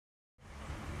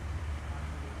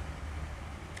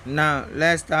Now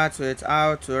let's start with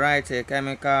how to write a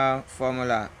chemical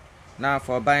formula. Now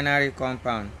for binary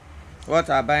compound. What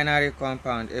are binary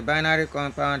compound? A binary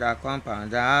compound are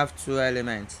compounds that have two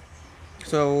elements.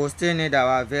 So we'll still need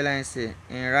our valency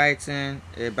in writing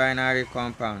a binary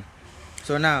compound.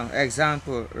 So now,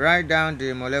 example, write down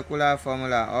the molecular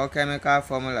formula or chemical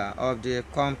formula of the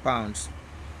compounds.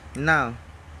 Now,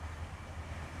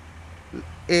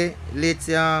 A,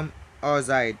 lithium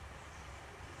oxide.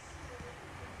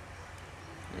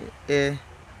 A,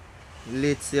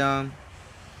 lithium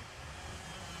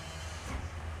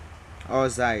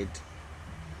oxide.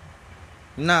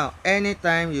 Now,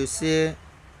 anytime you see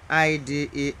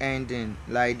IDE ending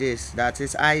like this, that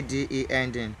is IDE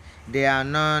ending, they are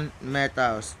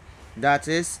non-metals. That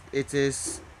is, it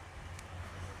is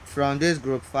from this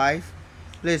group 5.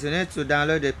 Please, you need to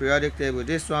download the periodic table.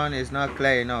 This one is not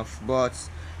clear enough, but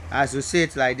as you see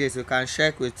it like this, you can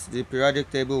check with the periodic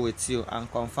table with you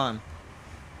and confirm.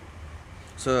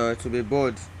 So it will be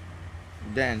bold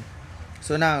then.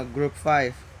 So now group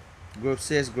 5, group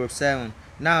 6, group 7.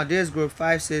 Now this group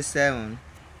 5, 6, 7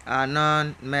 are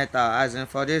non-metal, as in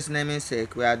for this naming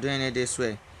sake we are doing it this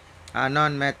way, are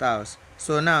non-metals.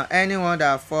 So now anyone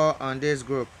that fall on this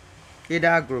group,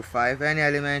 either group 5, any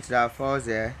element that falls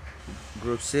there,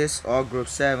 group 6 or group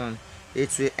 7,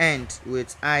 it will end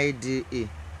with IDE.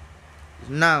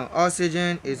 Now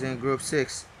oxygen is in group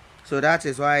 6, so that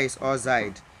is why it's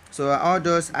oxide. So all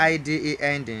those IDE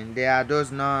ending, they are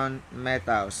those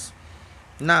non-metals.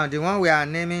 Now the one we are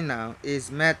naming now is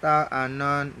metal and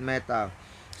non-metal.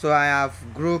 So I have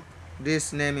grouped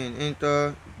this naming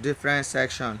into different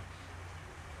sections.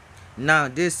 Now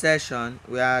this section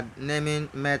we are naming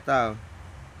metal,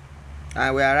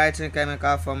 and we are writing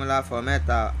chemical formula for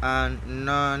metal and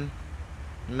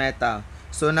non-metal.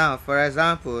 So now for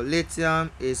example,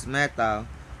 lithium is metal,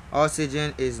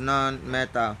 oxygen is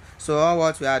non-metal. So all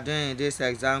what we are doing in this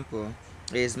example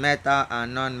is metal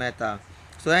and non-metal.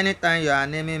 So anytime you are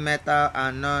naming metal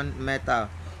and non-metal,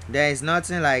 there is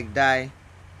nothing like di,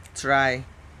 tri,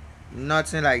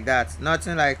 nothing like that,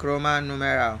 nothing like Roman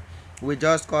numeral. We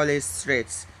just call it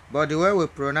straight, but the way we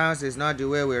pronounce is not the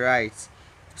way we write.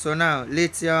 So now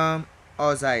lithium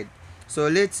oxide. So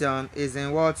lithium is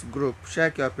in what group?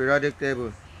 Check your periodic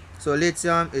table. So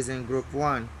lithium is in group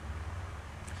 1.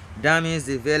 That means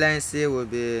the valency will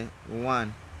be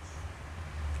 1.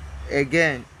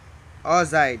 Again,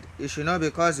 oxide, you should know,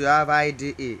 because you have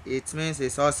IDE, it means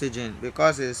it's oxygen,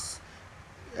 because it's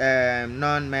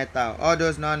non-metal. All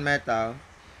those non-metal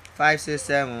 5, 6,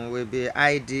 7 will be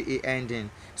IDE ending.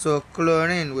 So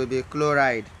chlorine will be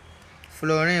chloride,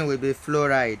 fluorine will be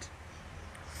fluoride,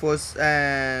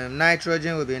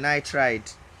 nitrogen will be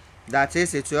nitride. That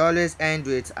is, it will always end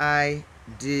with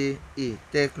IDE.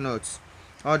 Take note,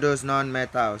 all those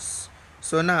non-metals.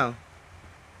 So now,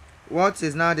 what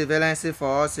is now the valency for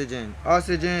oxygen?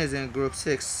 Oxygen is in group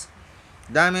 6.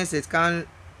 That means it can't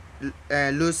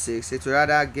lose 6, it will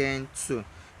rather gain 2.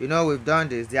 You know, we've done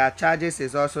this. Their charges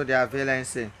is also their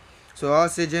valency. So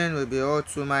oxygen will be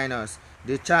O2 minus.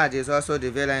 The charge is also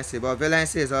the valency, but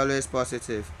valency is always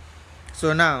positive.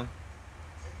 So now,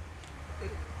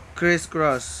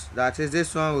 crisscross, that is,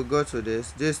 this one will go to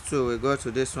this 2 will go to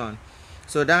this one.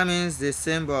 So that means the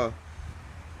symbol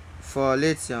for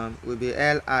lithium will be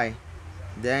Li,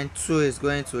 then 2 is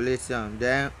going to lithium,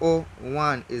 then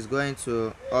O1 is going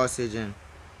to oxygen.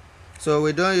 So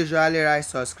we don't usually write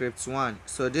subscript 1.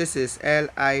 So this is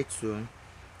Li2O.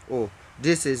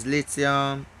 This is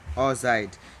lithium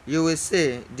oxide. You will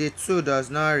see the 2 does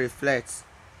not reflect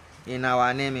in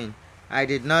our naming. I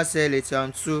did not say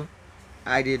lithium 2.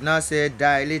 I did not say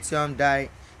di, lithium di.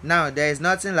 Now there is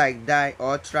nothing like di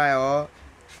or tri or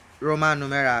Roman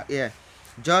numeral here.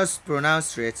 Just pronounce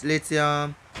straight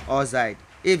lithium oxide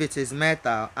if it is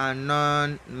metal and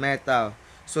non-metal.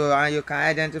 So and you can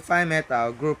identify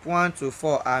metal. Group 1 to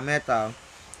 4 are metal,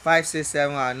 5, 6,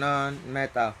 7 are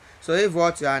non-metal. So if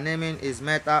what you are naming is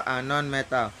metal and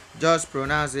non-metal, just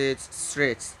pronounce it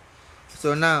straight.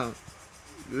 So now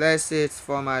let's say it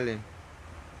formally.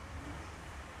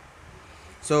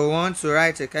 So we want to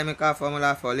write a chemical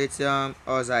formula for lithium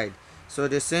oxide. So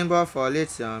the symbol for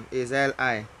lithium is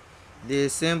Li. The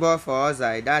symbol for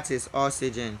oxide, that is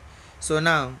oxygen. So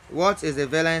now, what is the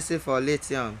valency for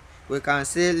lithium? We can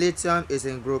say lithium is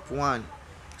in group 1.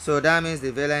 So that means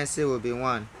the valency will be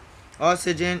 1.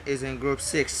 Oxygen is in group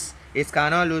 6. It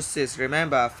cannot lose 6.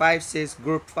 Remember, 5, 6,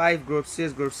 group 5, group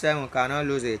 6, group 7 cannot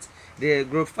lose it. The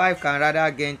group 5 can rather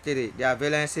gain 3. Their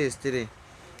valency is 3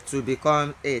 to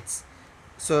become 8.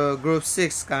 So group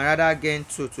 6 can rather gain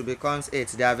 2 to become 8.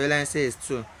 Their valency is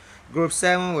 2. Group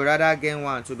 7 will rather gain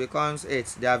 1 to become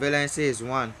 8. Their valency is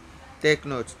 1. Take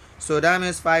note. So that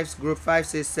means group 5,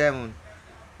 6, 7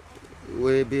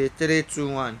 will be 3, 2,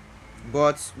 1.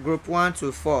 But group 1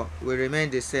 to 4 will remain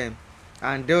the same.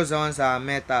 And those ones are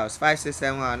metals. 5, 6,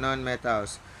 7 are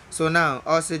non-metals. So now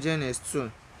oxygen is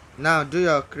 2. Now do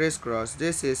your crisscross.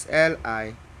 This is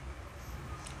Li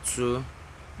 2,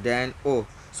 then O.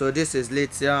 So this is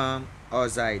lithium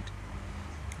oxide.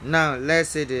 Now let's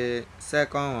see the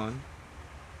second one.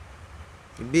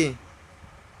 B,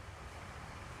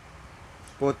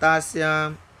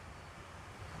 potassium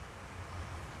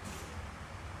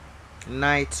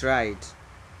nitride.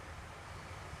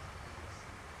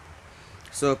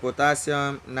 So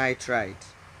potassium nitride.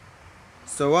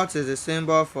 So what is the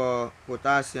symbol for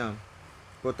potassium?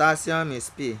 Potassium is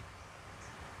P.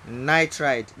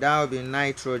 Nitride, that will be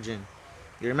nitrogen.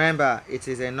 Remember, it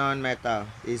is a non-metal.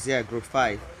 Is here, group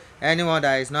 5. Anyone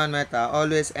that is non-metal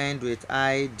always end with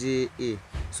IDE.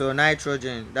 So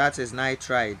nitrogen, that is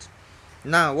nitride.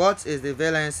 Now, what is the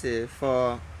valency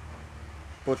for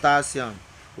potassium?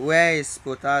 Where is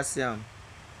potassium?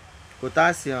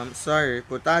 Potassium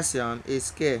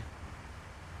is K.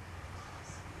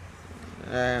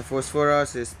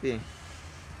 Phosphorus is P.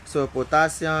 So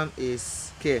potassium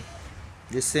is K,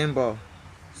 the symbol.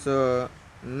 So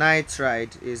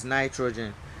nitride is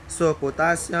nitrogen. So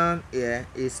potassium here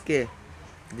is K.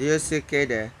 Do you see K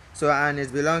there? So and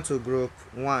it belongs to group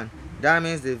 1. That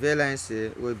means the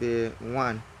valency will be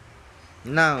 1.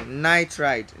 Now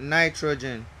nitride,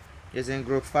 nitrogen, is in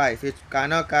group 5. It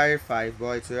cannot carry 5,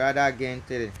 but it will rather gain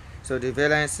 3. So the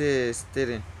valency is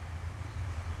 3.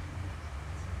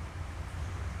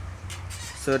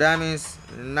 So that means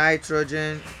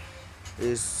nitrogen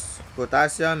is,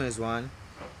 potassium is 1,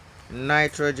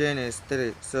 nitrogen is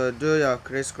 3. So do your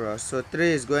crisscross. So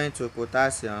 3 is going to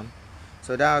potassium,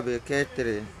 so that will be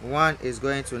K3. 1 is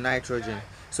going to nitrogen.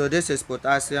 So this is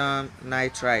potassium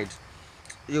nitride.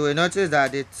 You will notice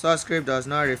that the subscript does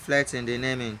not reflect in the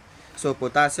naming. So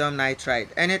potassium nitride,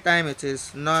 anytime it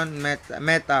is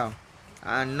non-metal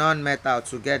and non-metal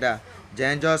together,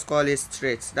 then just call it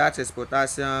straight. That is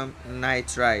potassium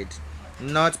nitride,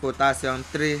 not potassium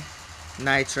 3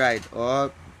 nitride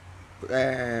or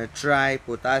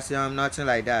tri-potassium, nothing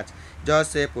like that.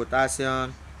 Just say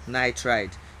potassium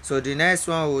nitride. So the next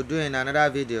one we'll do in another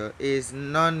video is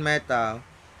non-metal.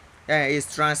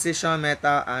 Is transition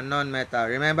metal and non-metal.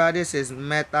 Remember, this is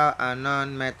metal and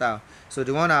non-metal. So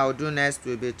the one I will do next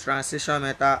will be transition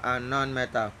metal and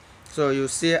non-metal. So you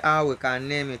see how we can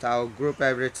name it. I'll group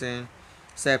everything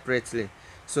separately.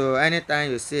 So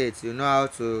anytime you see it, you know how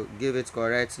to give it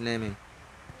correct naming.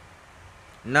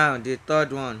 Now the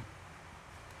third one,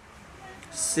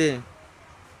 C,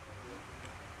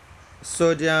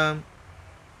 sodium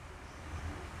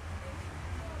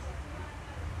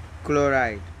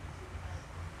chloride.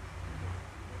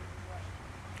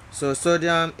 So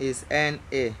sodium is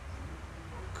Na,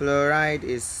 chloride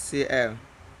is Cl.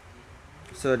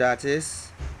 So that is,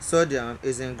 sodium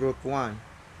is in group 1.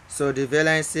 So the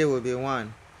valency will be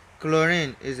 1.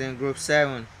 Chlorine is in group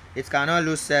 7. It cannot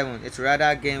lose 7. It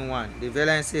rather gain 1. The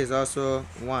valency is also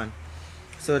 1.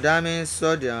 So that means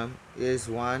sodium is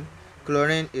 1.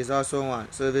 Chlorine is also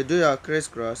 1. So if you do your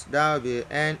crisscross, that will be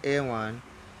Na1,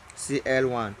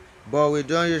 Cl1. But we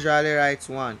don't usually write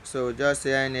 1. So we just say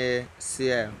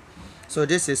NaCl. So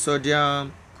this is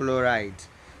sodium chloride.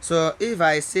 So if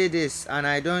I say this and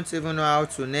I don't even know how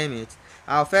to name it,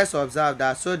 I'll first observe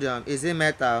that sodium is in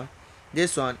metal,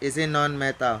 this one is in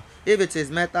non-metal. If it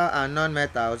is metal and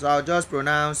non-metal, so I'll just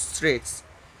pronounce straight.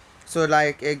 So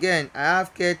like again, I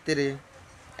have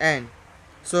K3N.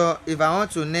 So if I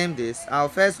want to name this, I'll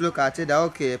first look at it that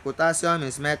okay, potassium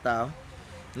is metal,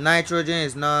 nitrogen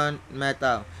is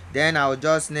non-metal. Then I'll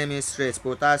just name it straight,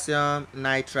 potassium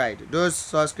nitride. Those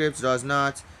subscripts does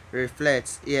not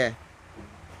reflect here.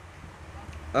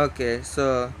 Okay,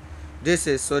 so this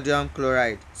is sodium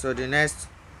chloride. So the next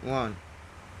one,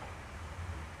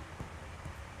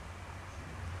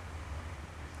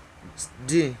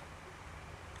 D,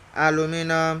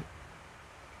 aluminum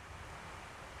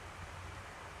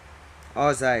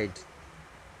oxide.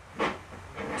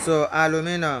 So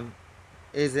aluminum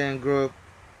is in group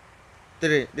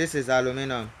 3. This is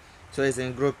aluminum. So it's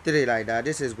in group 3 like that.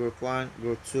 This is group 1,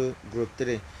 group 2, group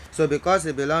 3. So because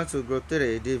it belongs to group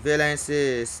 3, the valency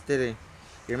is 3.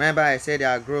 Remember I said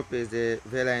our group is the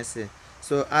valency.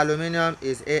 So aluminum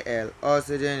is Al,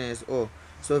 oxygen is O.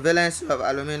 So valency of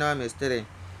aluminum is 3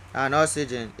 and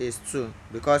oxygen is 2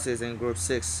 because it's in group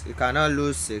 6. You cannot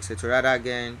lose 6, it will rather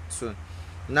gain 2.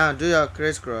 Now do your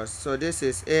crisscross. So this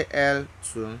is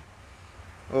Al2,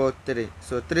 O3.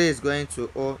 So 3 is going to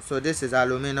O. So this is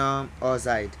aluminum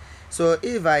oxide. So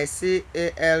if I see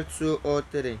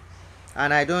Al2O3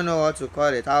 and I don't know what to call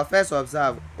it, I'll first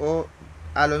observe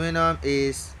aluminum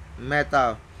is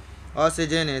metal,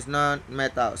 oxygen is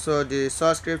non-metal, so the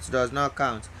subscript does not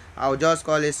count. I'll just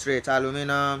call it straight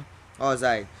aluminum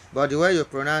oxide. But the way you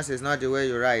pronounce is not the way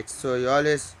you write, so you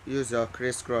always use your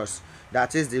crisscross.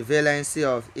 That is the valency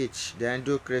of each, then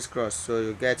do crisscross so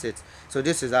you get it. So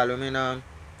this is aluminum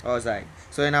oxide.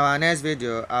 So in our next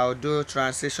video I'll do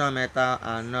transition metal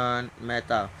and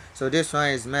non-metal. So this one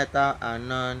is metal and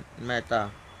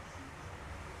non-metal.